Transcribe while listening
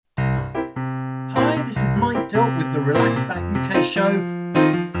there, this is Mike Dilt with the Relax Back UK show.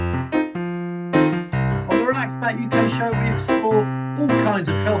 On the Relax Back UK show, we explore all kinds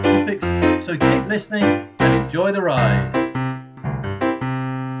of health topics, so keep listening and enjoy the ride.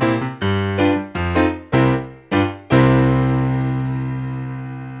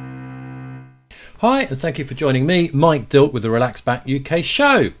 Hi, and thank you for joining me, Mike Dilt, with the Relax Back UK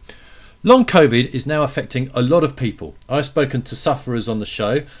show. Long COVID is now affecting a lot of people. I've spoken to sufferers on the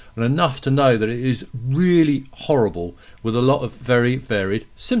show and enough to know that it is really horrible with a lot of very varied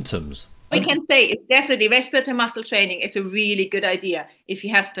symptoms. We can say it's definitely respiratory muscle training is a really good idea if you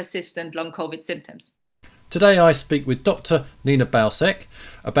have persistent long COVID symptoms. Today I speak with Dr. Nina Buasek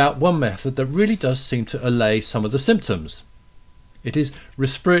about one method that really does seem to allay some of the symptoms. It is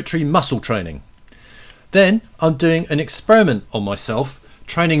respiratory muscle training. Then I'm doing an experiment on myself,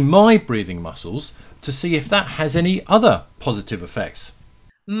 training my breathing muscles to see if that has any other positive effects.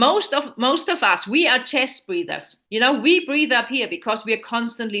 Most of us, we are chest breathers. We breathe up here because we're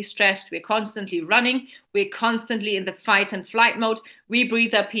constantly stressed, we're constantly running, we're constantly in the fight and flight mode. We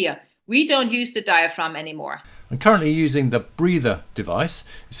breathe up here. We don't use the diaphragm anymore. I'm currently using the breather device.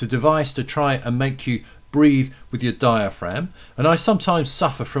 It's a device to try and make you breathe with your diaphragm, and I sometimes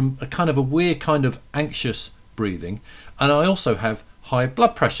suffer from a weird kind of anxious breathing, and I also have high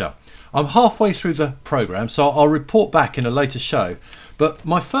blood pressure. I'm halfway through the program, so I'll report back in a later show, but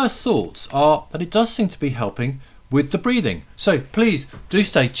my first thoughts are that it does seem to be helping with the breathing. So please do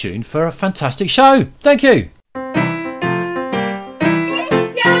stay tuned for a fantastic show. Thank you. This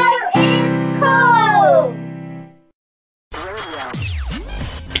show is cool.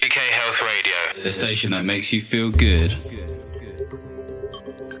 UK Health Radio, the station that makes you feel good.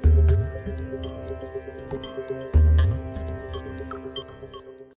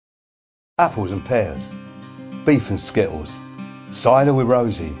 Apples and pears, beef and skittles, cider with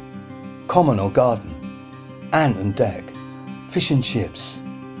Rosie, common or garden, ant and deck, fish and chips,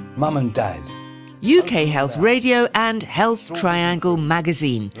 mum and dad. UK Health Radio and Health Triangle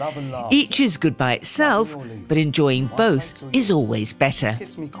magazine. Each is good by itself, but enjoying both is always better.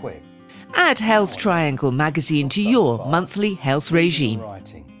 Kiss me quick. Add Health Triangle magazine to your monthly health regime.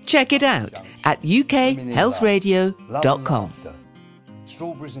 Check it out at ukhealthradio.com.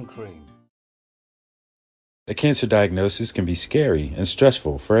 Strawberries and cream. A cancer diagnosis can be scary and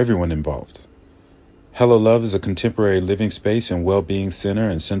stressful for everyone involved. Hello Love is a contemporary living space and well-being center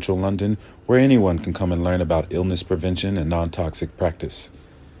in central London where anyone can come and learn about illness prevention and non-toxic practice.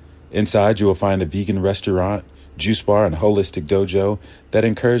 Inside, you will find a vegan restaurant, juice bar, and holistic dojo that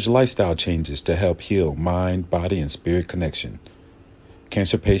encourage lifestyle changes to help heal mind, body, and spirit connection.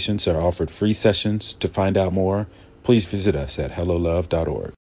 Cancer patients are offered free sessions. To find out more, please visit us at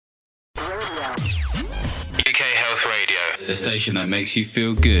hellolove.org. UK Health Radio, the station that makes you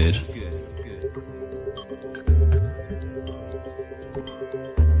feel good.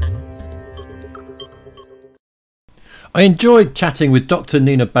 I enjoyed chatting with Dr.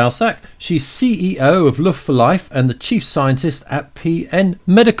 Nina Buasek. She's CEO of Love for Life and the Chief Scientist at PN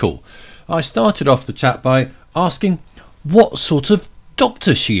Medical. I started off the chat by asking what sort of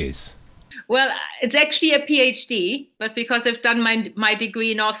doctor she is. Well, it's actually a PhD, but because I've done my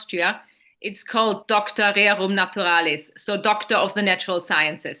degree in Austria, it's called Doctor Rerum Naturalis, so Doctor of the Natural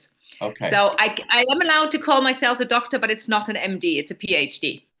Sciences. Okay. So I am allowed to call myself a doctor, but it's not an MD, it's a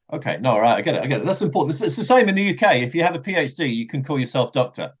PhD. Okay, no, all right, I get it. That's important. It's the same in the UK. If you have a PhD, you can call yourself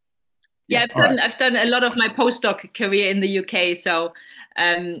doctor. Yeah, I've done a lot of my postdoc career in the UK, so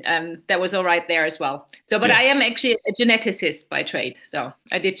that was all right there as well. So, but yeah. I am actually a geneticist by trade, so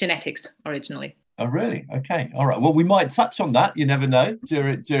I did genetics originally. Oh, really? Okay, all right. Well, we might touch on that. You never know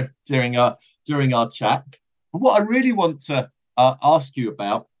during our chat. But what I really want to ask you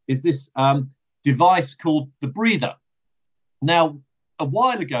about is this device called the breather. Now, a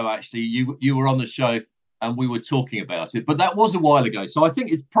while ago, actually, you were on the show and we were talking about it, but that was a while ago. So I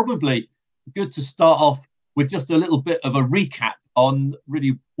think it's probably good to start off with just a little bit of a recap on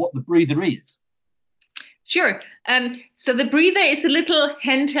really what the breather is. Sure. So the breather is a little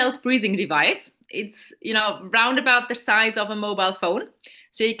handheld breathing device. It's, round about the size of a mobile phone.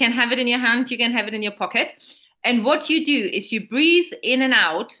 So you can have it in your hand, you can have it in your pocket. And what you do is you breathe in and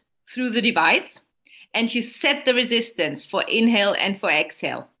out through the device, and you set the resistance for inhale and for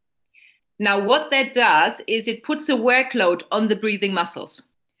exhale. Now, what that does is it puts a workload on the breathing muscles.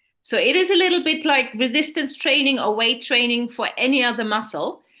 So it is a little bit like resistance training or weight training for any other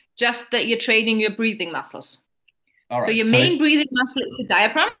muscle, just that you're training your breathing muscles. All right, so your main breathing muscle is the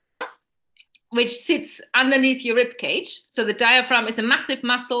diaphragm, which sits underneath your rib cage. So the diaphragm is a massive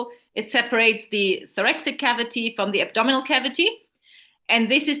muscle. It separates the thoracic cavity from the abdominal cavity. And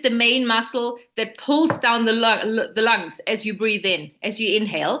this is the main muscle that pulls down the lungs as you breathe in, as you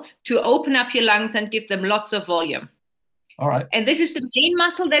inhale, to open up your lungs and give them lots of volume. All right. And this is the main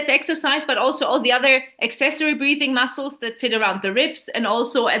muscle that's exercised, but also all the other accessory breathing muscles that sit around the ribs and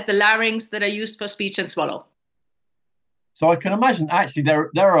also at the larynx that are used for speech and swallow. So I can imagine actually there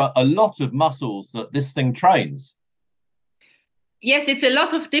are a lot of muscles that this thing trains. Yes, it's a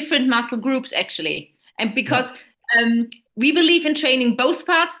lot of different muscle groups actually. And because we believe in training both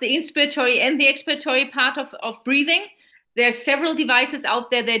parts, the inspiratory and the expiratory part of breathing. There are several devices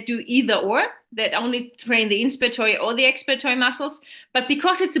out there that do either or, that only train the inspiratory or the expiratory muscles. But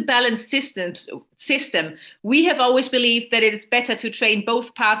because it's a balanced system, we have always believed that it is better to train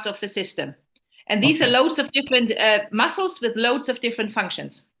both parts of the system. And these are loads of different muscles with loads of different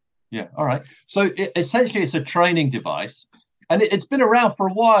functions. Yeah, all right. So essentially it's a training device, and it's been around for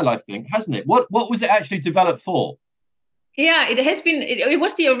a while, I think, hasn't it? What was it actually developed for? Yeah, it has been. It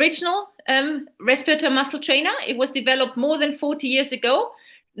was the original respiratory muscle trainer. It was developed more than 40 years ago,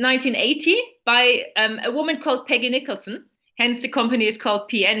 1980, by a woman called Peggy Nicholson. Hence, the company is called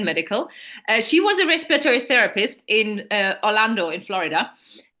PN Medical. She was a respiratory therapist in Orlando, in Florida,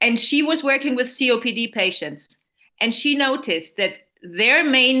 and she was working with COPD patients. And she noticed that their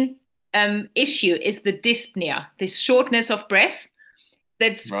main issue is the dyspnea, this shortness of breath.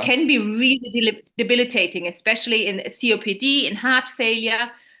 That can be really debilitating, especially in COPD, in heart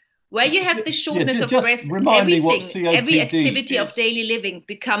failure, where you have the shortness of breath. Every activity of daily living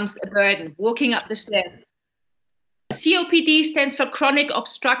becomes a burden, walking up the stairs. COPD stands for chronic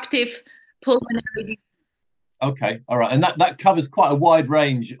obstructive pulmonary disease. Okay, all right. And that covers quite a wide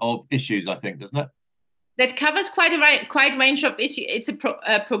range of issues, I think, doesn't it? That covers quite a range of issues. It's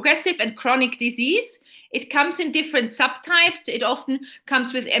a progressive and chronic disease. It comes in different subtypes. It often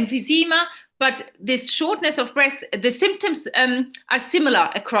comes with emphysema, but this shortness of breath, the symptoms are similar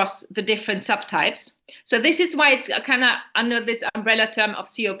across the different subtypes. So this is why it's kind of under this umbrella term of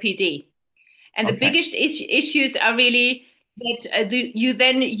COPD. And the biggest issues are really that you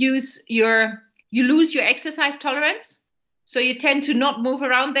then lose your exercise tolerance. So you tend to not move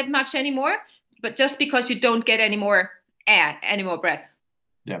around that much anymore, but just because you don't get any more air, any more breath.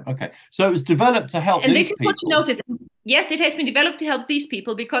 Yeah, okay. So it was developed to help and these this is people. What you notice. Yes, it has been developed to help these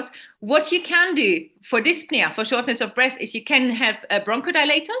people, because what you can do for dyspnea, for shortness of breath, is you can have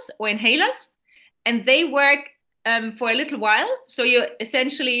bronchodilators or inhalers, and they work for a little while. So you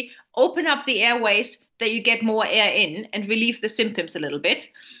essentially open up the airways that you get more air in and relieve the symptoms a little bit.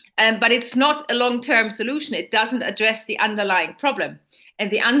 But it's not a long-term solution. It doesn't address the underlying problem. And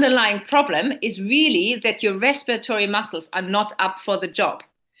the underlying problem is really that your respiratory muscles are not up for the job.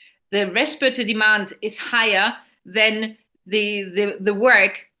 The respiratory demand is higher than the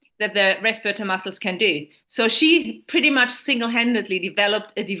work that the respiratory muscles can do. So she pretty much single-handedly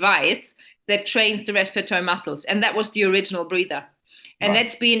developed a device that trains the respiratory muscles. And that was the original breather. And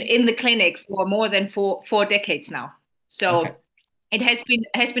that's been in the clinic for more than four decades now. So it has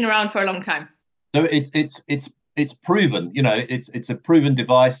been around for a long time. So it's proven, it's a proven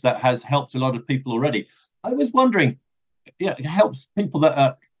device that has helped a lot of people already. I was wondering, it helps people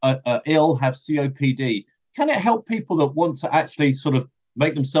that are ill, have COPD. Can it help people that want to actually sort of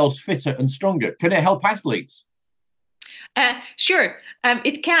make themselves fitter and stronger? Can it help athletes? Sure,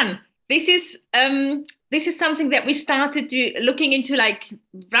 it can. This is something that we started looking into like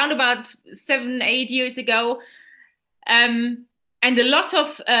around about 7-8 years ago. And a lot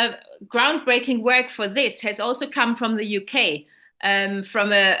of groundbreaking work for this has also come from the UK,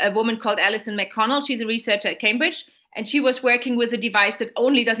 from a woman called Alison McConnell. She's a researcher at Cambridge, and she was working with a device that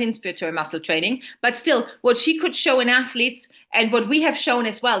only does inspiratory muscle training. But still, what she could show in athletes, and what we have shown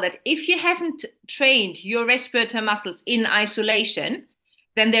as well, that if you haven't trained your respiratory muscles in isolation,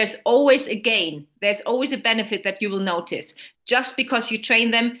 then there's always a gain. There's always a benefit that you will notice, just because you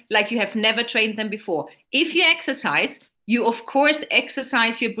train them like you have never trained them before. If you exercise, you of course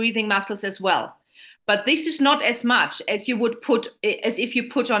exercise your breathing muscles as well. But this is not as much as you would as if you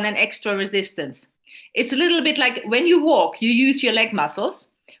put on an extra resistance. It's a little bit like when you walk, you use your leg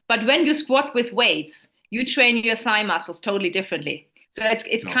muscles, but when you squat with weights, you train your thigh muscles totally differently. So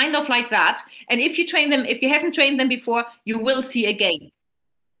it's kind of like that. And if you haven't trained them before, you will see a gain.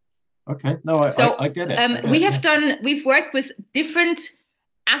 Okay, no, I get it. We've worked with different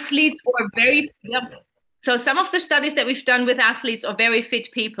athletes or so some of the studies that we've done with athletes or very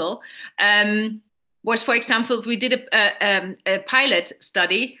fit people was, for example, we did a pilot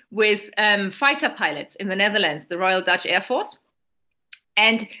study with fighter pilots in the Netherlands, the Royal Dutch Air Force.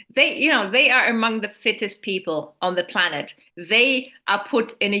 And they are among the fittest people on the planet. They are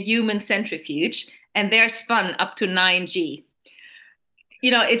put in a human centrifuge and they're spun up to 9G.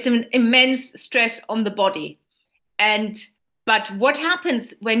 it's an immense stress on the body. But what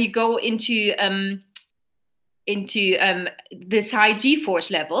happens when you go into this high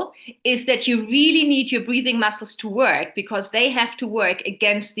G-force level is that you really need your breathing muscles to work, because they have to work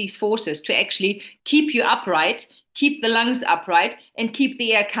against these forces to actually keep you upright, keep the lungs upright, and keep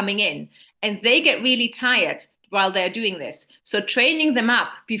the air coming in. And they get really tired while they're doing this. So training them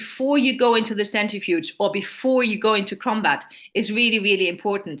up before you go into the centrifuge or before you go into combat is really, really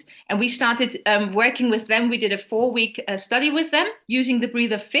important. And we started working with them. We did a 4-week study with them using the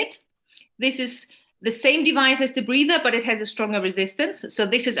Breather Fit. This is the same device as the Breather, but it has a stronger resistance. So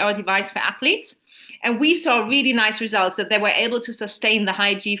this is our device for athletes. And we saw really nice results, that they were able to sustain the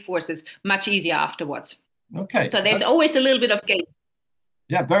high G forces much easier afterwards. Okay. So there's always a little bit of gain.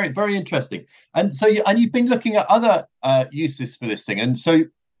 Yeah, very, very interesting. And so, you've been looking at other uses for this thing. And so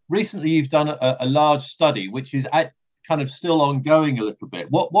recently you've done a large study, which is kind of still ongoing a little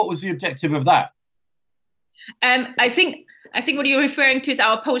bit. What was the objective of that? I think what you're referring to is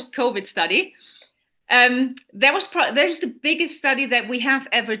our post-COVID study. There's the biggest study that we have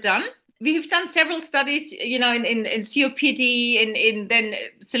ever done. We have done several studies, in COPD, in then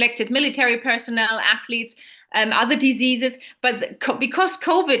selected military personnel, athletes, other diseases. But because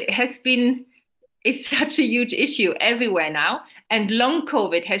COVID is such a huge issue everywhere now, and long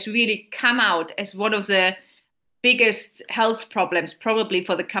COVID has really come out as one of the biggest health problems probably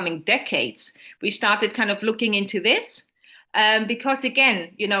for the coming decades, we started kind of looking into this. Because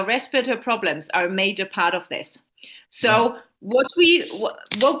again, respiratory problems are a major part of this. So what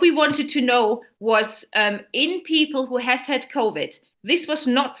we wanted to know was in people who have had COVID, this was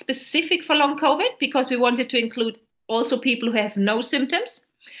not specific for long COVID, because we wanted to include also people who have no symptoms.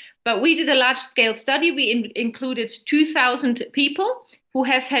 But we did a large scale study. We included 2,000 people who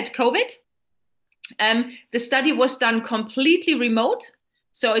have had COVID. The study was done completely remote.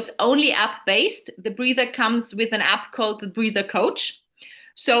 So it's only app-based. The Breather comes with an app called the Breather Coach.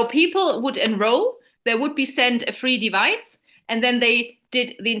 So people would enroll, they would be sent a free device, and then they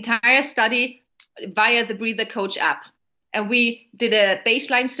did the entire study via the Breather Coach app. And we did a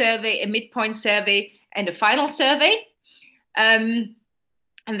baseline survey, a midpoint survey, and a final survey. And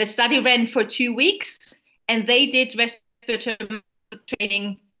the study ran for 2 weeks, and they did respiratory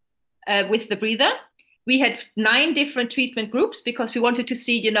training with the Breather. We had 9 different treatment groups, because we wanted to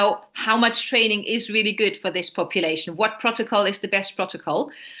see, how much training is really good for this population. What protocol is the best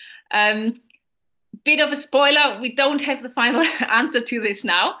protocol? Bit of a spoiler, we don't have the final answer to this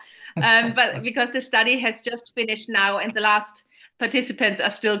now, but because the study has just finished now and the last participants are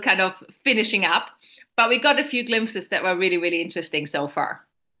still kind of finishing up. But we got a few glimpses that were really, really interesting so far.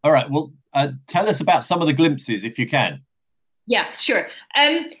 All right. Well, tell us about some of the glimpses, if you can. Yeah, sure.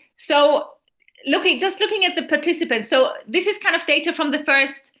 So looking at the participants. So this is kind of data from the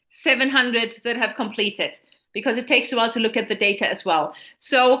first 700 that have completed, because it takes a while to look at the data as well.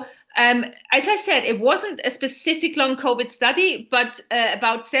 So as I said, it wasn't a specific long COVID study, but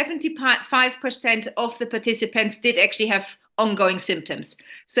about 75% of the participants did actually have ongoing symptoms.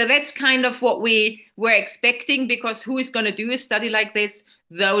 So that's kind of what we were expecting, because who is going to do a study like this?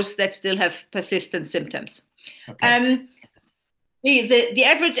 Those that still have persistent symptoms. Okay. The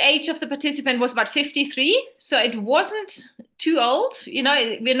average age of the participant was about 53, so it wasn't too old.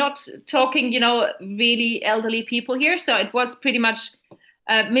 We're not talking, really elderly people here. So it was pretty much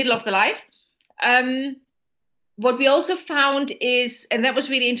middle of the life. What we also found is, and that was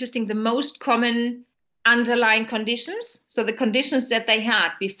really interesting, the most common underlying conditions. So the conditions that they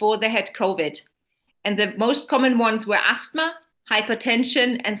had before they had COVID. And the most common ones were asthma,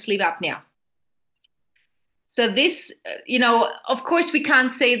 hypertension, and sleep apnea. So this, of course, we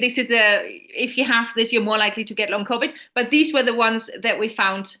can't say this is if you have this, you're more likely to get long COVID, but these were the ones that we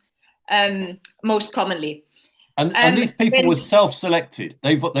found most commonly. And these people were self-selected.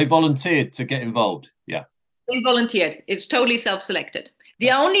 They volunteered to get involved. Yeah. They volunteered. It's totally self-selected.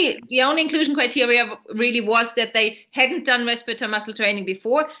 The only inclusion criteria really was that they hadn't done respiratory muscle training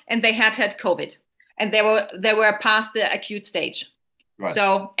before, and they had COVID, and they were past the acute stage. Right.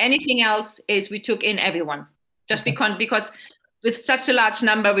 So anything else is we took in everyone. Just because with such a large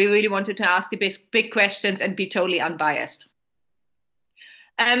number, we really wanted to ask the big questions and be totally unbiased.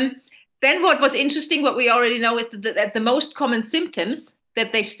 Then what was interesting, what we already know, is that the most common symptoms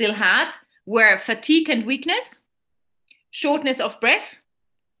that they still had were fatigue and weakness, shortness of breath.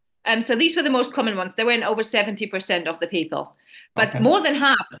 So these were the most common ones. They were in over 70% of the people. But more than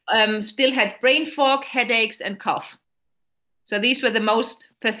half still had brain fog, headaches, and cough. So these were the most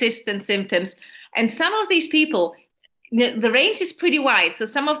persistent symptoms. And some of these people, the range is pretty wide. So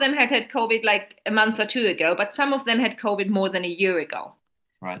some of them had COVID like a month or two ago, but some of them had COVID more than a year ago.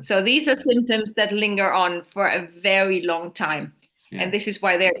 Right. So these are symptoms that linger on for a very long time. Yeah. And this is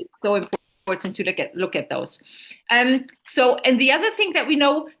why it's so important to look at those. And the other thing that we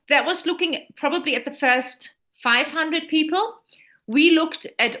know, that was looking probably at the first 500 people, we looked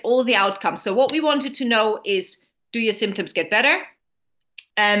at all the outcomes. So what we wanted to know is, do your symptoms get better?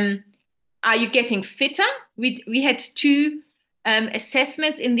 Are you getting fitter? We had two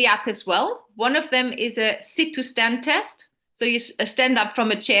assessments in the app as well. One of them is a sit to stand test. So you stand up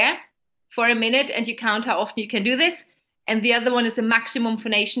from a chair for a minute and you count how often you can do this. And the other one is a maximum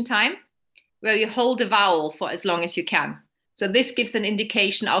phonation time, where you hold a vowel for as long as you can. So this gives an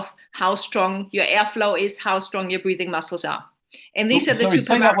indication of how strong your airflow is, how strong your breathing muscles are. And these are the two.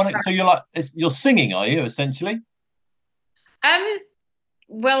 Say that one. So you're singing, are you, essentially?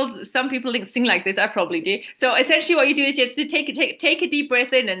 Well, some people sing like this. I probably do. So essentially what you do is you have to take a deep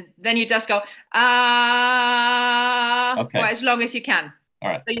breath in, and then you just go, ah, for as long as you can. All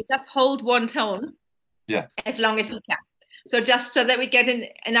right. So you just hold one tone as long as you can. So just so that we get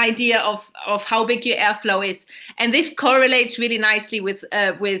an idea of how big your airflow is. And this correlates really nicely with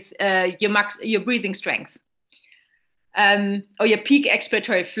your breathing strength. Or your peak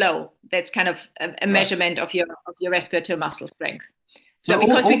expiratory flow. That's kind of a measurement of your respiratory muscle strength. So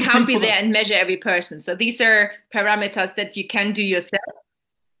because we can't be there and measure every person. So these are parameters that you can do yourself.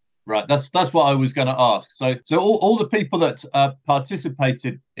 Right. That's what I was going to ask. So all the people that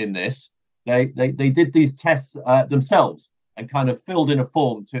participated in this, they did these tests themselves and kind of filled in a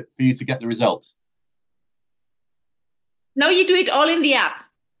form for you to get the results. No, you do it all in the app.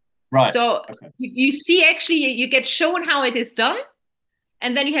 Right. So you see, actually, you get shown how it is done,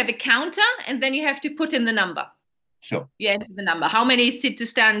 and then you have a counter, and then you have to put in the number. Sure. You enter the number. How many sit to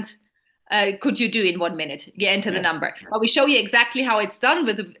stand could you do in 1 minute? You enter the number. But we show you exactly how it's done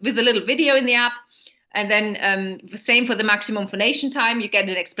with a little video in the app. And then same for the maximum phonation time. You get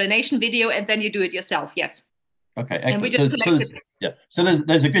an explanation video, and then you do it yourself. Yes. Okay, excellent. And we just so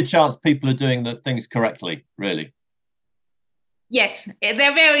there's a good chance people are doing the things correctly, really. Yes, they're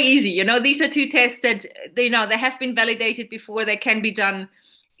very easy. These are two tests that they have been validated before. They can be done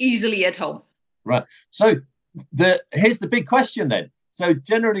easily at home. Right. So here's the big question then. So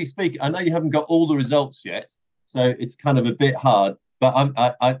generally speaking, I know you haven't got all the results yet, so it's kind of a bit hard. But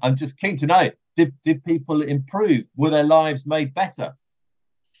I'm just keen to know: did people improve? Were their lives made better?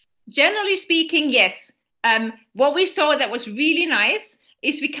 Generally speaking, yes. What we saw that was really nice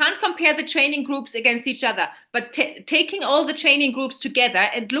is we can't compare the training groups against each other, but taking all the training groups together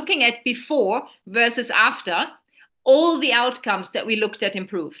and looking at before versus after, all the outcomes that we looked at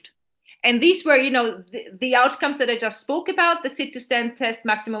improved. And these were, the outcomes that I just spoke about, the sit to stand test,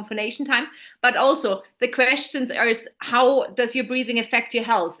 maximum phonation time, but also the questions are, how does your breathing affect your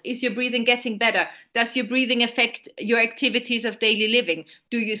health? Is your breathing getting better? Does your breathing affect your activities of daily living?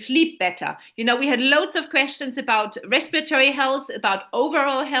 Do you sleep better? We had loads of questions about respiratory health, about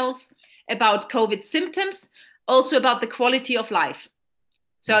overall health, about COVID symptoms, also about the quality of life.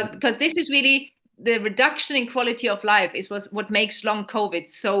 So, because this is really, the reduction in quality of life was what makes long COVID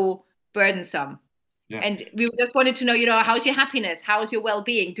so burdensome. And we just wanted to know, how's your happiness? How's your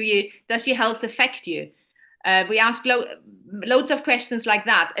well-being? Does your health affect you? We asked loads of questions like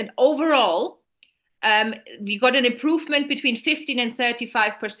that. And overall, we got an improvement between 15 and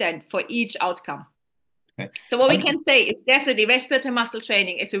 35% for each outcome. Okay. So what we can say is definitely respiratory muscle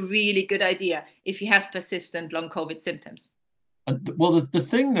training is a really good idea if you have persistent long COVID symptoms. Well, the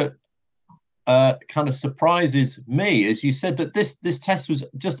thing that kind of surprises me is you said that this test was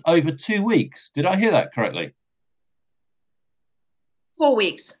just over 2 weeks. Did I hear that correctly? 4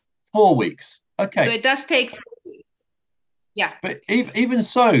 weeks. 4 weeks. Okay. So it does take 4 weeks. Yeah. But even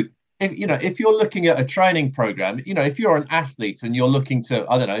so, if you're looking at a training program, if you're an athlete and you're looking to,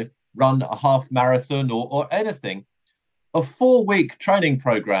 I don't know, run a half marathon or anything, a 4-week training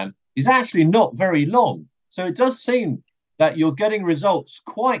program is actually not very long. So it does seem that you're getting results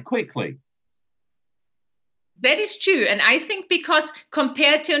quite quickly. That is true. And I think because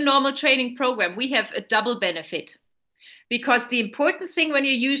compared to a normal training program, we have a double benefit. Because the important thing when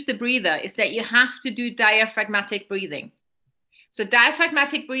you use the breather is that you have to do diaphragmatic breathing. So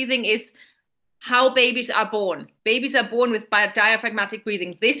diaphragmatic breathing is how babies are born. Babies are born with diaphragmatic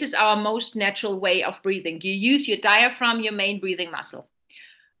breathing. This is our most natural way of breathing. You use your diaphragm, your main breathing muscle.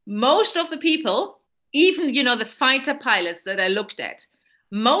 Most of the people, even, the fighter pilots that I looked at,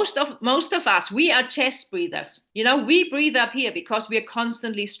 most of us, we are chest breathers. We breathe up here because we're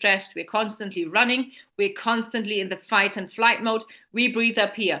constantly stressed. We're constantly running. We're constantly in the fight and flight mode. We breathe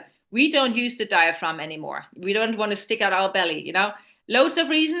up here. We don't use the diaphragm anymore. We don't want to stick out our belly, Loads of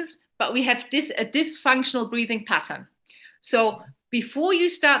reasons, but we have a dysfunctional breathing pattern. So before you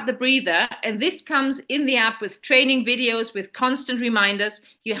start the breather, and this comes in the app with training videos, with constant reminders,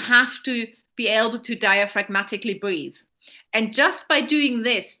 you have to be able to diaphragmatically breathe. And just by doing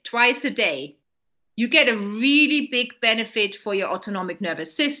this twice a day, you get a really big benefit for your autonomic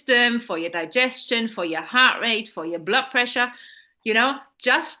nervous system, for your digestion, for your heart rate, for your blood pressure. You know,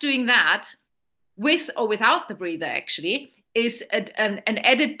 just doing that with or without the breather actually is an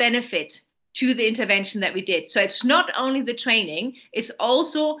added benefit to the intervention that we did. So it's not only the training, it's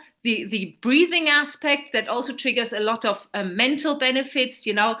also the breathing aspect that also triggers a lot of mental benefits.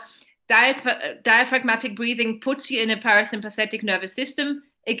 You know, diaphragmatic breathing puts you in a parasympathetic nervous system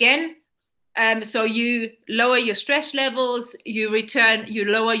again. So you lower your stress levels, you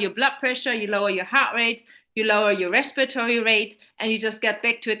lower your blood pressure, you lower your heart rate, you lower your respiratory rate, and you just get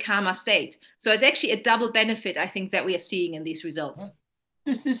back to a calmer state. So it's actually a double benefit, I think, that we are seeing in these results.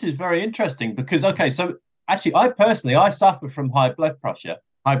 This is very interesting because, okay, so actually I suffer from high blood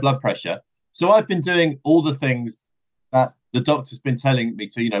pressure. So I've been doing all the things that the doctor's been telling me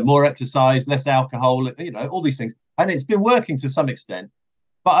to, you know, more exercise, less alcohol, you know, all these things. And it's been working to some extent.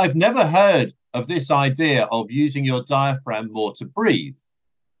 But I've never heard of this idea of using your diaphragm more to breathe.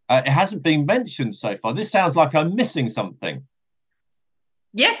 It hasn't been mentioned so far. This sounds like I'm missing something.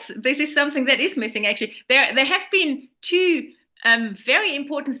 Yes, this is something that is missing, actually. There have been two very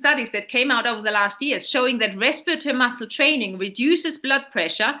important studies that came out over the last years showing that respiratory muscle training reduces blood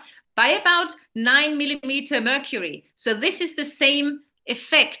pressure by about 9 millimeter mercury. So this is the same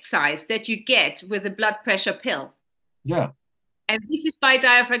effect size that you get with a blood pressure pill. Yeah. And this is by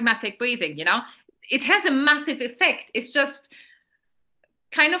diaphragmatic breathing, you know. It has a massive effect. It's just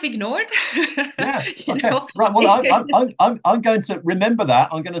kind of ignored. Yeah. Okay. Right. Well, I'm going to remember that.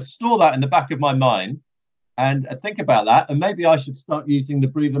 I'm going to store that in the back of my mind and think about that. And maybe I should start using the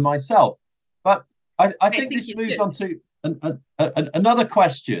breather myself. But I think this moves on to another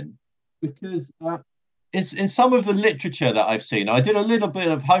question, because it's in some of the literature that I've seen. I did a little bit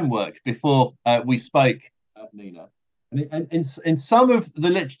of homework before we spoke, Nina. And in some of the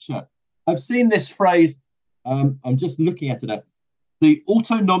literature, I've seen this phrase. I'm just looking at it now. The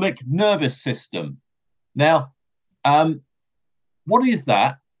autonomic nervous system. Now, what is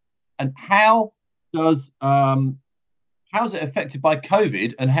that, and how's it affected by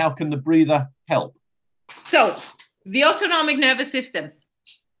COVID, and how can the breather help? So, the autonomic nervous system.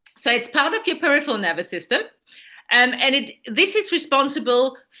 So it's part of your peripheral nervous system. And this is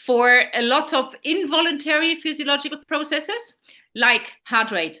responsible for a lot of involuntary physiological processes, like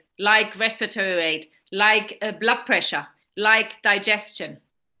heart rate, like respiratory rate, like blood pressure, like digestion,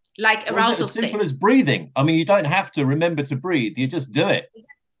 like arousal state. As simple as breathing. I mean, you don't have to remember to breathe; you just do it.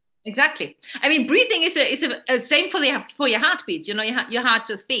 Exactly. I mean, breathing is a same for your heartbeat. You know, your heart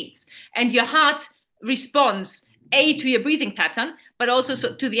just beats, and your heart responds to your breathing pattern, but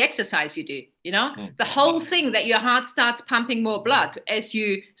also to the exercise you do. You know, the whole thing that your heart starts pumping more blood as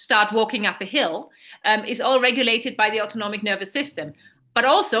you start walking up a hill is all regulated by the autonomic nervous system. But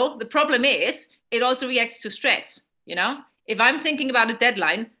also the problem is it also reacts to stress. You know, if I'm thinking about a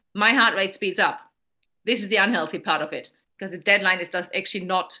deadline, my heart rate speeds up. This is the unhealthy part of it, because the deadline is thus actually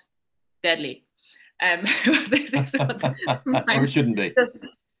not deadly. This is what or it shouldn't be.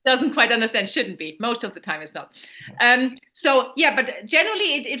 Doesn't quite understand. Shouldn't be. Most of the time it's not. So yeah, but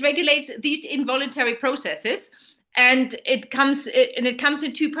generally it regulates these involuntary processes, and it comes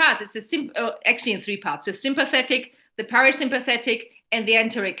in two parts. It's actually in three parts: the sympathetic, the parasympathetic, and the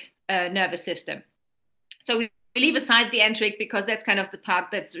enteric nervous system. So we leave aside the enteric because that's kind of the part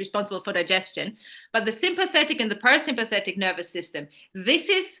that's responsible for digestion. But the sympathetic and the parasympathetic nervous system, this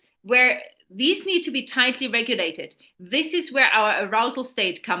is where these need to be tightly regulated. This is where our arousal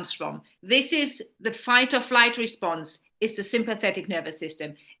state comes from. This is the fight or flight response, is the sympathetic nervous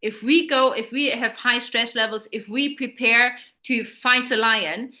system. If we have high stress levels, if we prepare to fight a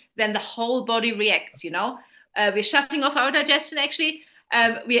lion, then the whole body reacts, you know. We're shutting off our digestion, actually.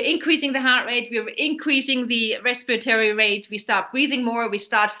 We are increasing the heart rate, we're increasing the respiratory rate, we start breathing more, we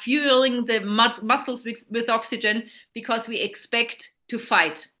start fueling the muscles with oxygen because we expect to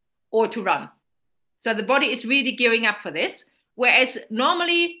fight or to run. So the body is really gearing up for this. Whereas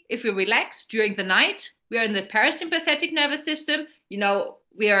normally, if we relax during the night, we are in the parasympathetic nervous system, you know,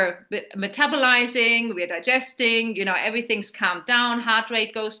 we are metabolizing, we are digesting, you know, everything's calmed down, heart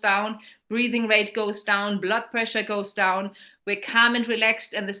rate goes down, breathing rate goes down, blood pressure goes down, we're calm and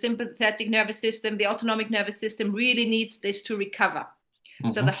relaxed, and the sympathetic nervous system, the autonomic nervous system really needs this to recover.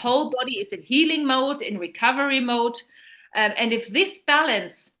 So the whole body is in healing mode, in recovery mode. And if this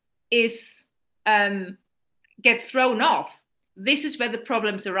balance is get thrown off, this is where the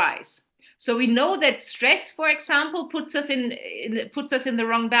problems arise. So we know that stress, for example, puts us in the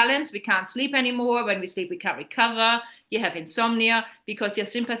wrong balance. We can't sleep anymore. When we sleep, we can't recover. You have insomnia because your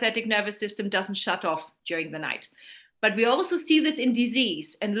sympathetic nervous system doesn't shut off during the night. But we also see this in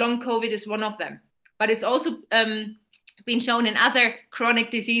disease, and long COVID is one of them. But it's also been shown in other chronic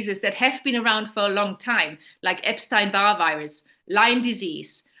diseases that have been around for a long time, like Epstein-Barr virus, Lyme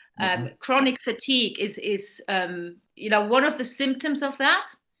disease. Chronic fatigue is one of the symptoms of that.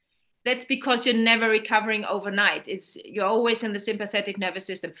 That's because you're never recovering overnight. You're always in the sympathetic nervous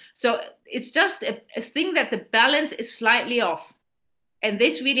system. So it's just a thing that the balance is slightly off. And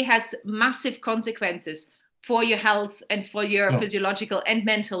this really has massive consequences for your health and for your physiological and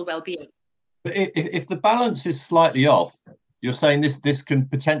mental well-being. But if the balance is slightly off, you're saying this can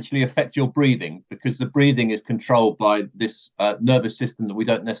potentially affect your breathing, because the breathing is controlled by this nervous system that we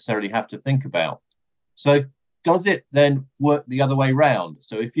don't necessarily have to think about. So does it then work the other way round?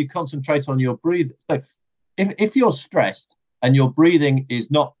 So if you concentrate on your breathing, so if you're stressed and your breathing is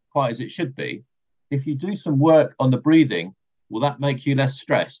not quite as it should be, if you do some work on the breathing, will that make you less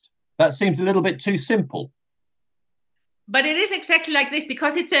stressed? That seems a little bit too simple. But it is exactly like this,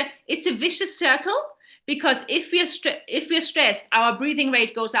 because it's a vicious circle. Because if we're stressed, our breathing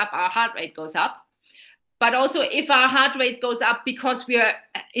rate goes up, our heart rate goes up. But also, if our heart rate goes up because we are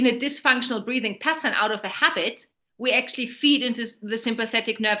in a dysfunctional breathing pattern out of a habit, we actually feed into the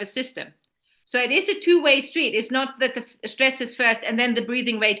sympathetic nervous system. So it is a two-way street. It's not that the stress is first and then the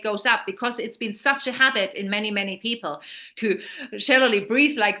breathing rate goes up, because it's been such a habit in many, many people to shallowly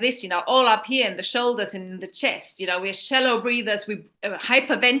breathe like this, all up here in the shoulders and in the chest. We're shallow breathers. We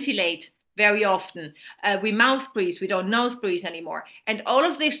hyperventilate very often. We mouth breathe. We don't nose breathe anymore. And all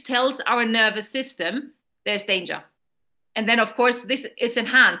of this tells our nervous system there's danger. And then, of course, this is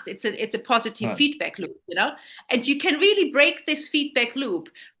enhanced. It's a positive feedback loop, And you can really break this feedback loop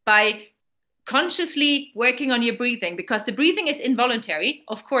by consciously working on your breathing, because the breathing is involuntary.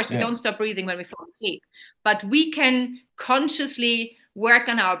 Of course, we don't stop breathing when we fall asleep, but we can consciously work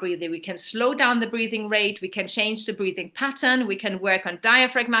on our breathing. We can slow down the breathing rate. We can change the breathing pattern. We can work on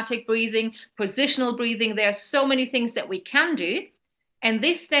diaphragmatic breathing, positional breathing. There are so many things that we can do. And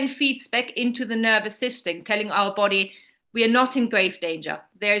this then feeds back into the nervous system, telling our body we are not in grave danger.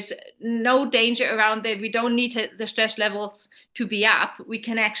 There's no danger around there. We don't need the stress levels to be up. We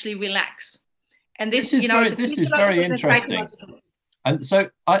can actually relax. And this is very interesting. And so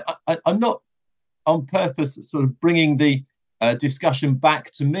I'm not on purpose sort of bringing the discussion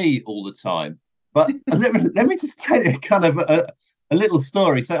back to me all the time, but let me just tell you kind of a little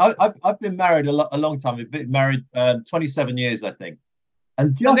story. So I've been married a long time. I've been married 27 years, I think.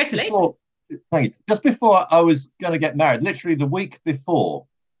 And just before I was going to get married, literally the week before,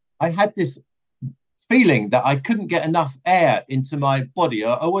 I had this feeling that I couldn't get enough air into my body.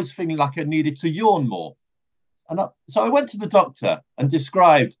 I was feeling like I needed to yawn more. So I went to the doctor and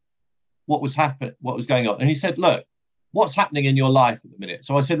described what was going on. And he said, look, what's happening in your life at the minute?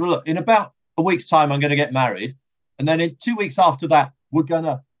 So I said, well, look, in about a week's time, I'm going to get married. And then in 2 weeks after that, we're going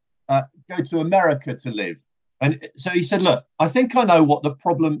to go to America to live. And so he said, look, I think I know what the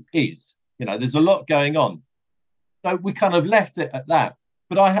problem is. There's a lot going on. So we kind of left it at that.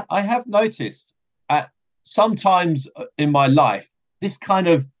 But I have noticed sometimes in my life, this kind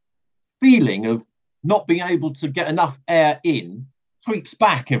of feeling of not being able to get enough air in creeps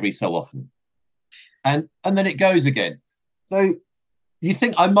back every so often. And then it goes again. So you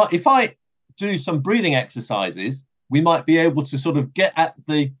think if I do some breathing exercises, we might be able to sort of get at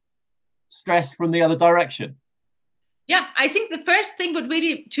the stress from the other direction. Yeah, I think the first thing would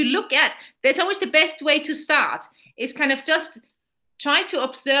really to look at, there's always the best way to start is kind of just try to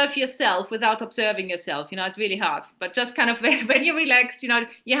observe yourself without observing yourself. It's really hard, but just kind of when you're relaxed,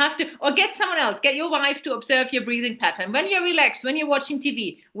 you have to, or get someone else, get your wife to observe your breathing pattern. When you're relaxed, when you're watching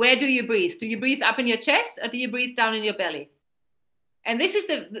TV, where do you breathe? Do you breathe up in your chest or do you breathe down in your belly? And this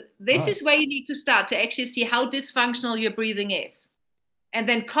is where you need to start to actually see how dysfunctional your breathing is. And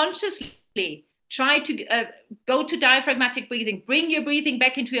then consciously try to go to diaphragmatic breathing, bring your breathing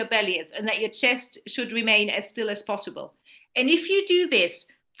back into your belly, and that your chest should remain as still as possible. And if you do this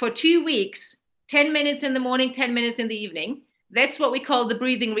for 2 weeks, 10 minutes in the morning, 10 minutes in the evening, that's what we call the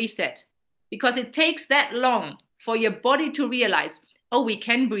breathing reset. Because it takes that long for your body to realize, oh, we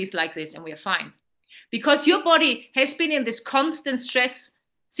can breathe like this and we're fine. Because your body has been in this constant stress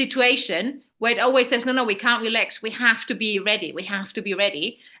situation where it always says, no, we can't relax. We have to be ready. We have to be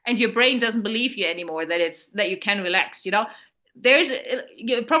ready. And your brain doesn't believe you anymore that you can relax, you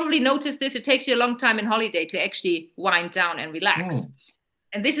probably noticed this. It takes you a long time in holiday to actually wind down and relax.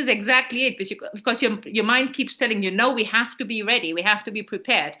 And this is exactly it, because your mind keeps telling you, no, we have to be ready, we have to be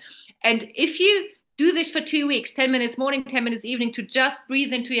prepared. And if you do this for 2 weeks, 10 minutes morning, 10 minutes evening, to just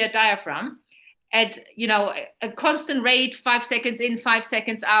breathe into your diaphragm at a constant rate, 5 seconds in, 5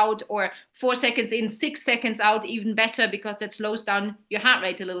 seconds out, or 4 seconds in, 6 seconds out, even better, because that slows down your heart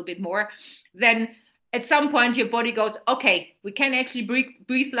rate a little bit more, then at some point your body goes, okay, we can actually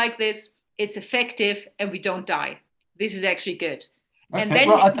breathe like this, it's effective, and we don't die. This is actually good. Okay, and then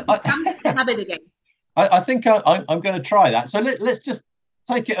well, it becomes a habit again. I think I'm going to try that. So let's just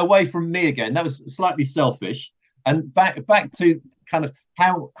take it away from me again. That was slightly selfish, and back to kind of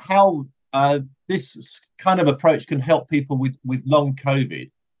how this kind of approach can help people with long COVID.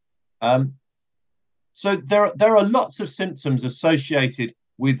 So there are lots of symptoms associated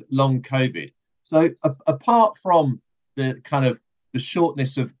with long COVID. So apart from the kind of the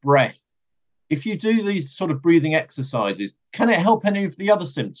shortness of breath, if you do these sort of breathing exercises, can it help any of the other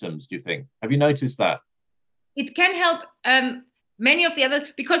symptoms, do you think? Have you noticed that? It can help many of the other,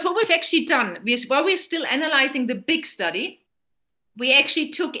 because what we've actually done, while we're still analyzing the big study, we actually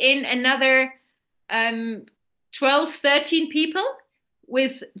took in another 12, 13 people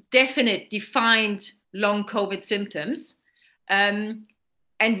with definite, defined long COVID symptoms,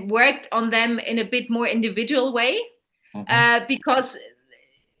 and worked on them in a bit more individual way, because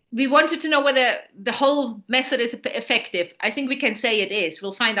we wanted to know whether the whole method is effective. I think we can say it is.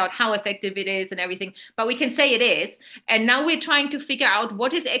 We'll find out how effective it is and everything, but we can say it is. And now we're trying to figure out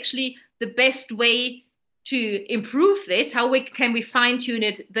what is actually the best way to improve this. How can we fine tune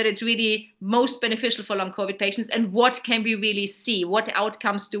it that it's really most beneficial for long COVID patients, and what can we really see? What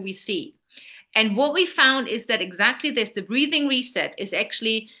outcomes do we see? And what we found is that exactly this, the breathing reset, is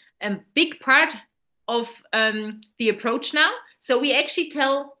actually a big part of the approach now. So we actually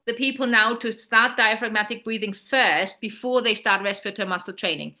tell the people now to start diaphragmatic breathing first before they start respiratory muscle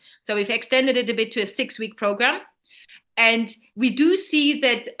training. So we've extended it a bit to a 6-week program. And we do see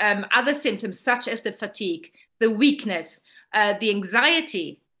that other symptoms, such as the fatigue, the weakness, the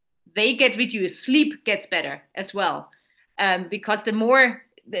anxiety, they get reduced. Sleep gets better as well, because the more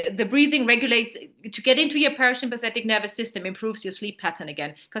the breathing regulates, to get into your parasympathetic nervous system, improves your sleep pattern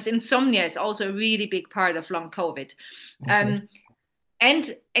again, because insomnia is also a really big part of long COVID. Okay.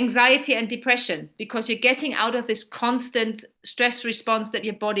 And anxiety and depression, because you're getting out of this constant stress response that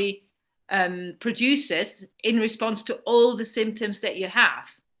your body produces in response to all the symptoms that you have.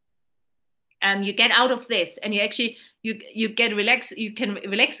 You get out of this, and you get relaxed. You can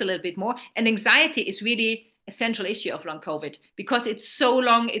relax a little bit more. And anxiety is really a central issue of long COVID, because it's so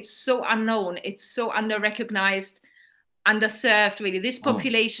long, it's so unknown, it's so under-recognized, underserved, really. This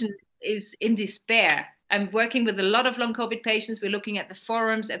population is in despair. I'm working with a lot of long COVID patients. We're looking at the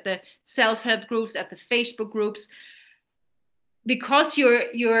forums, at the self-help groups, at the Facebook groups. Because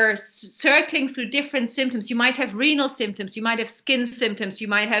you're circling through different symptoms. You might have renal symptoms, you might have skin symptoms, you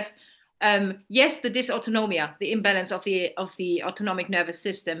might have, the dysautonomia, the imbalance of the autonomic nervous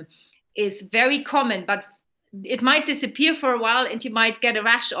system is very common, but it might disappear for a while, and you might get a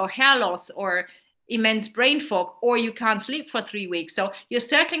rash or hair loss or immense brain fog, or you can't sleep for 3 weeks. So you're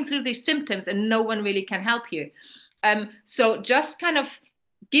circling through these symptoms and no one really can help you. So just kind of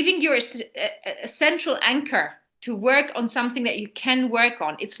giving you a central anchor to work on something that you can work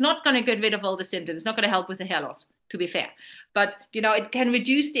on. It's not going to get rid of all the symptoms. It's not going to help with the hair loss, to be fair. But, it can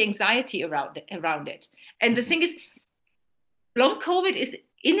reduce the anxiety around it. And the thing is, long COVID is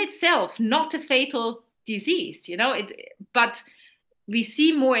in itself not a fatal disease, but we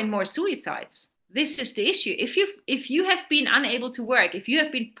see more and more suicides. This is the issue. If you have been unable to work, if you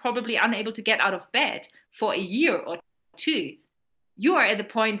have been probably unable to get out of bed for a year or two, you are at the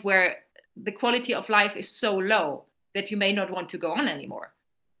point where the quality of life is so low that you may not want to go on anymore.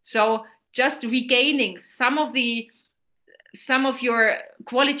 So just regaining some of your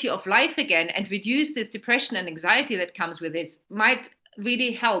quality of life again, and reduce this depression and anxiety that comes with this, might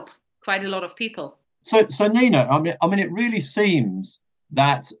really help quite a lot of people. So Nina, I mean, it really seems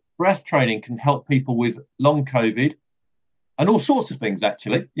that breath training can help people with long COVID and all sorts of things,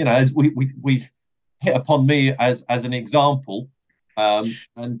 actually. As we've hit upon me as an example, and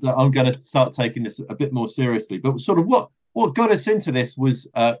I'm going to start taking this a bit more seriously. But sort of what got us into this was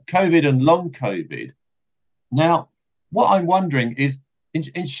COVID and long COVID. Now, what I'm wondering is,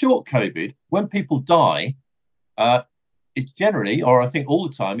 in short COVID, when people die, it's generally, or I think all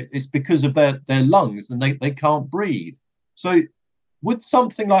the time, it's because of their lungs and they can't breathe. So would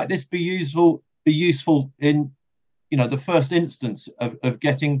something like this be useful in the first instance of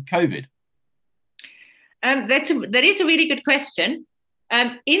getting COVID? That is a really good question.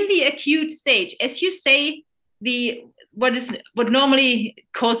 In the acute stage, as you say, what normally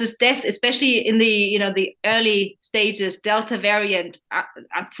causes death, especially in the early stages, Delta variant.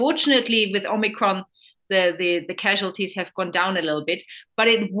 Unfortunately, with Omicron, the casualties have gone down a little bit, but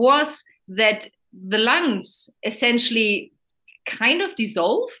it was that the lungs essentially kind of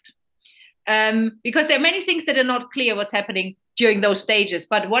dissolved, because there are many things that are not clear what's happening during those stages.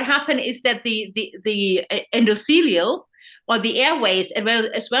 But what happened is that the endothelial, or the airways,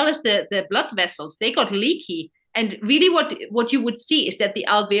 as well as the blood vessels, they got leaky. And really what you would see is that the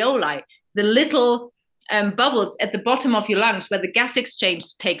alveoli, the little bubbles at the bottom of your lungs where the gas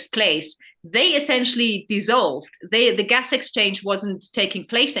exchange takes place, they essentially dissolved. The gas exchange wasn't taking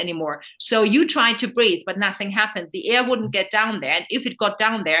place anymore. So you tried to breathe, but nothing happened. The air wouldn't get down there. And if it got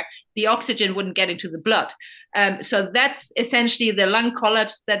down there, the oxygen wouldn't get into the blood. So that's essentially the lung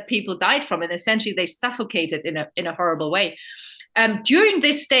collapse that people died from. And essentially they suffocated in a horrible way. During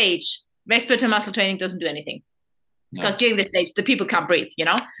this stage, respiratory muscle training doesn't do anything. No. Because during this stage, the people can't breathe,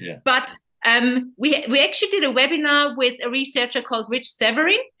 Yeah. But we actually did a webinar with a researcher called Rich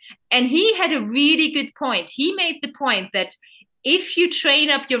Severin, and he had a really good point. He made the point that if you train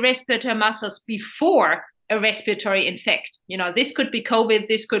up your respiratory muscles before a respiratory infect, this could be COVID,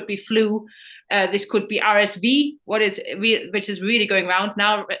 this could be flu, this could be RSV, which is really going around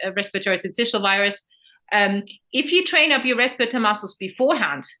now, respiratory syncytial virus. If you train up your respiratory muscles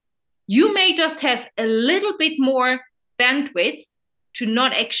beforehand, you may just have a little bit more bandwidth to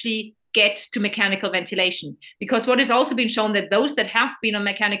not actually get to mechanical ventilation. Because what has also been shown that those that have been on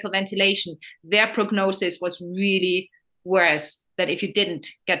mechanical ventilation, their prognosis was really worse than if you didn't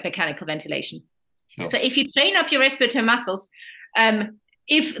get mechanical ventilation. Sure. So if you train up your respiratory muscles,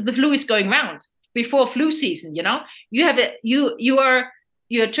 if the flu is going around before flu season, you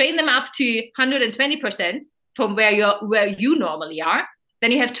train them up to 120% from where you normally are.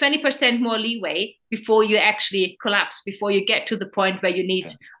 Then you have 20% more leeway before you actually collapse, before you get to the point where you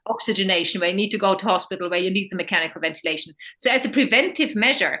need oxygenation, where you need to go to hospital, where you need the mechanical ventilation. So as a preventive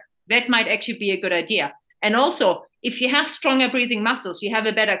measure, that might actually be a good idea. And also, if you have stronger breathing muscles, you have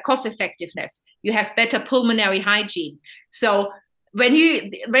a better cough effectiveness, you have better pulmonary hygiene. So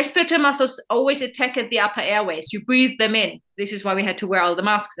when respiratory muscles always attack at the upper airways, you breathe them in. This is why we had to wear all the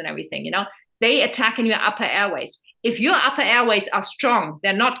masks and everything, They attack in your upper airways. If your upper airways are strong,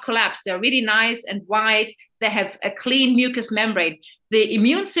 they're not collapsed, they're really nice and wide, they have a clean mucous membrane, the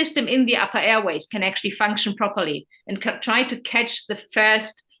immune system in the upper airways can actually function properly and try to catch the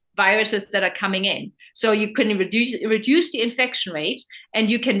first viruses that are coming in. So you can reduce the infection rate, and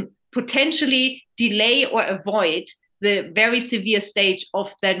you can potentially delay or avoid the very severe stage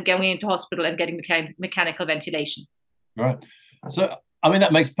of then going into hospital and getting mechanical ventilation. Right. So,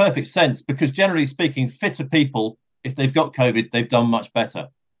 that makes perfect sense, because generally speaking, fitter people, if they've got COVID, they've done much better.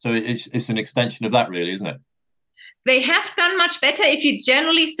 So it's an extension of that, really, isn't it? They have done much better. If you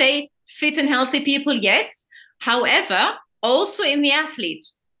generally say fit and healthy people, yes. However, also in the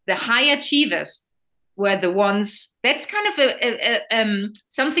athletes, the high achievers were the ones, that's kind of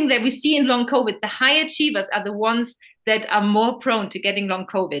something that we see in long COVID. The high achievers are the ones that are more prone to getting long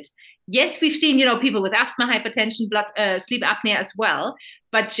COVID. Yes, we've seen, people with asthma, hypertension, sleep apnea as well.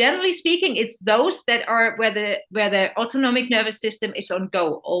 But generally speaking, it's those that are where the autonomic nervous system is on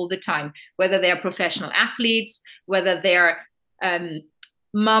go all the time, whether they're professional athletes, whether they're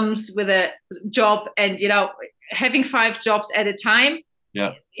mums with a job and, having 5 jobs at a time.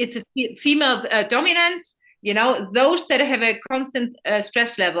 Yeah, it's a female dominance. Those that have a constant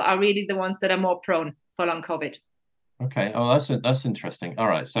stress level are really the ones that are more prone for long COVID. Okay. Oh, that's interesting. All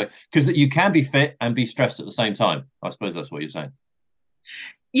right. So, because you can be fit and be stressed at the same time. I suppose that's what you're saying.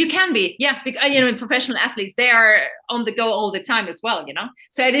 You can be, yeah. Because, professional athletes, they are on the go all the time as well.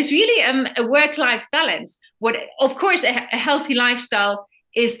 So it is really a work-life balance. Of course, a healthy lifestyle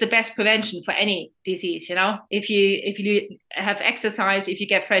is the best prevention for any disease. If you have exercise, if you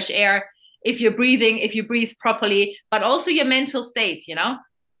get fresh air, if you breathe properly, but also your mental state.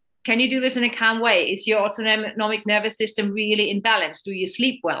 Can you do this in a calm way? Is your autonomic nervous system really in balance? Do you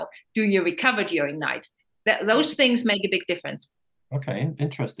sleep well? Do you recover during night? Those things make a big difference. Okay,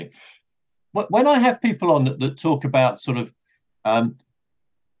 interesting. When I have people on that talk about sort of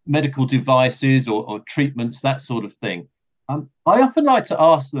medical devices or treatments, that sort of thing, I often like to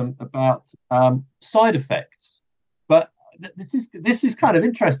ask them about side effects. But this is kind of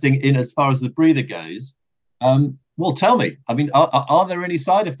interesting in as far as the breather goes. Well, tell me. Are there any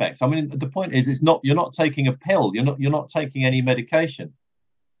side effects? The point is, you're not taking a pill. You're not taking any medication.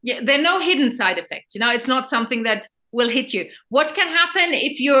 Yeah, there are no hidden side effects. It's not something that will hit you. What can happen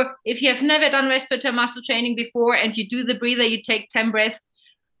if you have never done respiratory muscle training before and you do the breather, you take 10 breaths,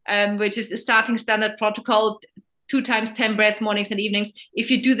 which is the starting standard protocol, 2 times 10 breaths, mornings and evenings.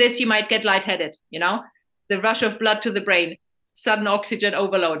 If you do this, you might get lightheaded, the rush of blood to the brain, sudden oxygen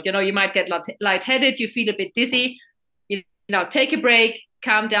overload. You might get lightheaded, you feel a bit dizzy. Take a break,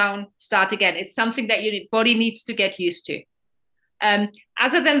 calm down, start again. It's something that your body needs to get used to.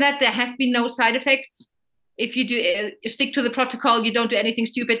 Other than that, there have been no side effects. If you do you stick to the protocol, you don't do anything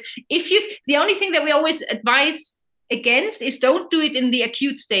stupid. The only thing that we always advise against is don't do it in the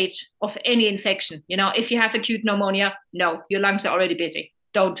acute stage of any infection. If you have acute pneumonia, no, your lungs are already busy.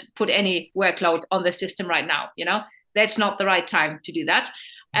 Don't put any workload on the system right now. That's not the right time to do that.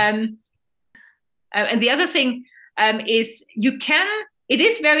 And the other thing is it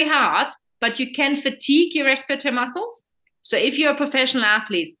is very hard, but you can fatigue your respiratory muscles. So if you're a professional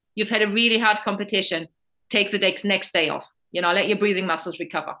athlete, you've had a really hard competition, take the next day off, let your breathing muscles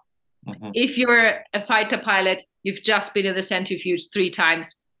recover. Mm-hmm. If you're a fighter pilot, you've just been in the centrifuge 3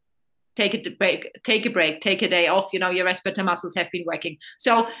 times, take a break, take a day off, your respiratory muscles have been working.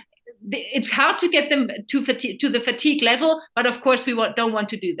 So it's hard to get them to the fatigue level, but of course we don't want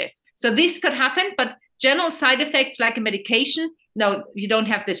to do this. So this could happen, but general side effects like a medication, no, you don't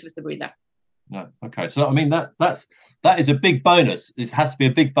have this with the breather. No. Okay. So I mean that is a big bonus. This has to be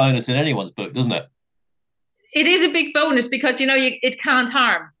a big bonus in anyone's book, doesn't it? It is a big bonus because it can't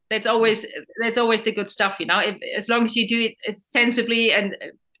harm. That's always the good stuff. As long as you do it sensibly and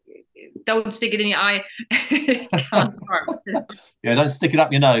don't stick it in your eye, it can't harm. Yeah, don't stick it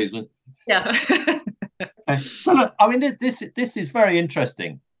up your nose. Yeah. Okay. So look, I mean, this is very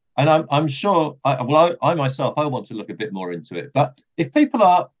interesting, and I'm sure. I myself, I want to look a bit more into it. But if people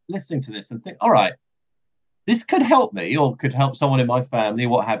are listening to this and think, all right, this could help me or could help someone in my family,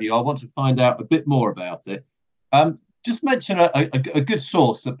 what have you, I want to find out a bit more about it. Just mention a good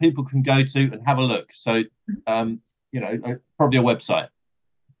source that people can go to and have a look. So, probably a website.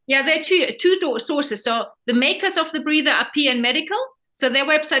 Yeah, there are two sources. So the makers of the breather are PN Medical. So their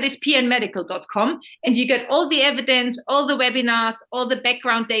website is pnmedical.com, and you get all the evidence, all the webinars, all the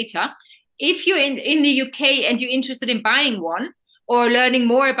background data. If you're in the UK and you're interested in buying one or learning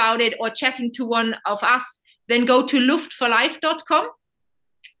more about it or chatting to one of us, then go to luftforlife.com,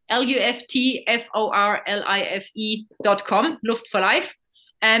 luftforlife.com, Luft for Life.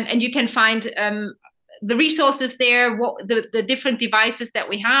 And you can find the resources there, the different devices that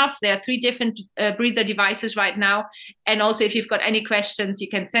we have. There are 3 different breather devices right now. And also, if you've got any questions, you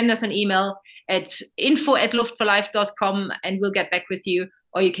can send us an email at info@luftforlife.com and we'll get back with you,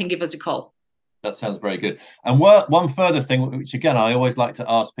 or you can give us a call. That sounds very good. And one further thing, which again, I always like to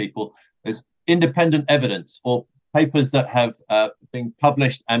ask people, is independent evidence or papers that have been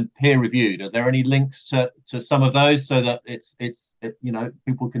published and peer reviewed. Are there any links to some of those so that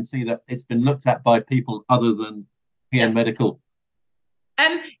people can see that it's been looked at by people other than PN Medical?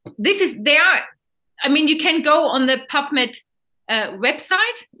 You can go on the PubMed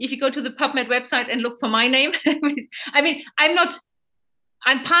website. If you go to the PubMed website and look for my name,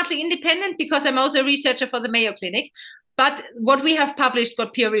 I'm partly independent because I'm also a researcher for the Mayo Clinic. But what we have published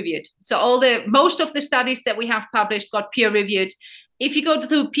got peer reviewed. So most of the studies that we have published got peer reviewed. If you go to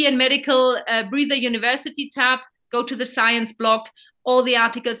the PN Medical Breather University tab, go to the science blog, all the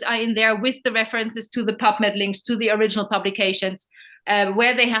articles are in there with the references to the PubMed links, to the original publications,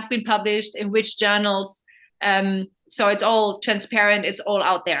 where they have been published, in which journals. So it's all transparent, it's all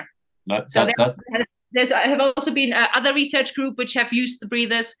out there. There have also been other research groups which have used the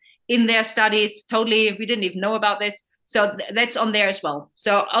breathers in their studies. Totally, we didn't even know about this. So that's on there as well.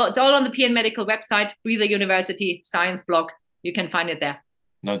 So it's all on the PN Medical website, Breather University Science blog. You can find it there.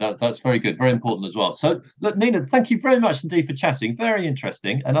 No, that's very good, very important as well. So look, Nina, thank you very much indeed for chatting. Very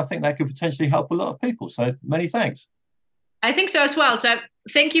interesting. And I think that could potentially help a lot of people. So many thanks. I think so as well. So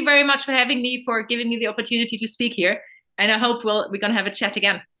thank you very much for having me, for giving me the opportunity to speak here. And I hope we're going to have a chat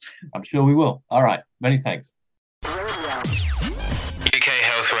again. I'm sure we will. All right. Many thanks. UK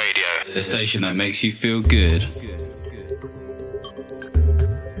Health Radio, the station that makes you feel good.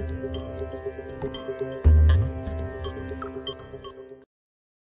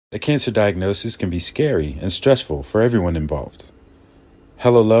 A cancer diagnosis can be scary and stressful for everyone involved.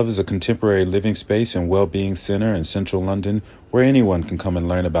 Hello Love is a contemporary living space and well-being center in central London where anyone can come and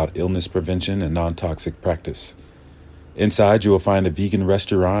learn about illness prevention and non-toxic practice. Inside, you will find a vegan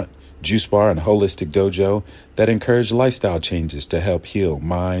restaurant, juice bar, and holistic dojo that encourage lifestyle changes to help heal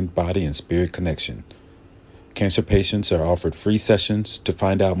mind, body, and spirit connection. Cancer patients are offered free sessions. To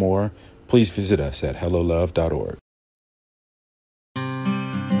find out more, please visit us at hellolove.org.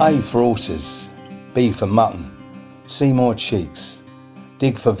 A for horses, B for mutton, C more cheeks,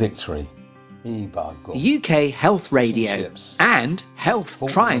 dig for victory, UK Health Radio and Health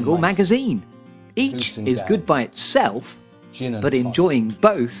Triangle magazine. Each is good by itself, but enjoying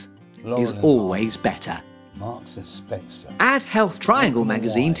both is always better. Marks and Spencer. Add Health Triangle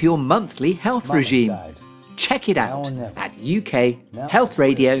magazine to your monthly health regime. Check it out at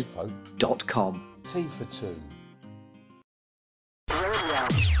ukhealthradio.com. Tea for two.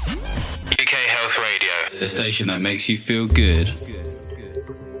 UK Health Radio, the station that makes you feel good.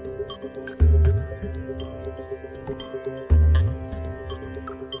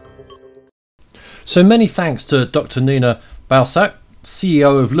 So many thanks to Dr. Nina Buasek,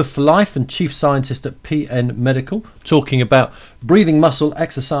 CEO of Live for Life and Chief Scientist at PN Medical, talking about breathing muscle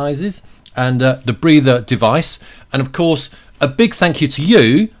exercises and the breather device. And of course, a big thank you to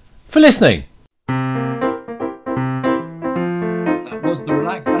you for listening. That was the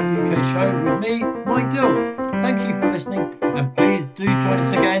Relax Back UK show with me, Mike Dill. Thank you for listening, and please do join us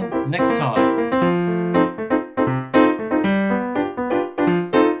again next time.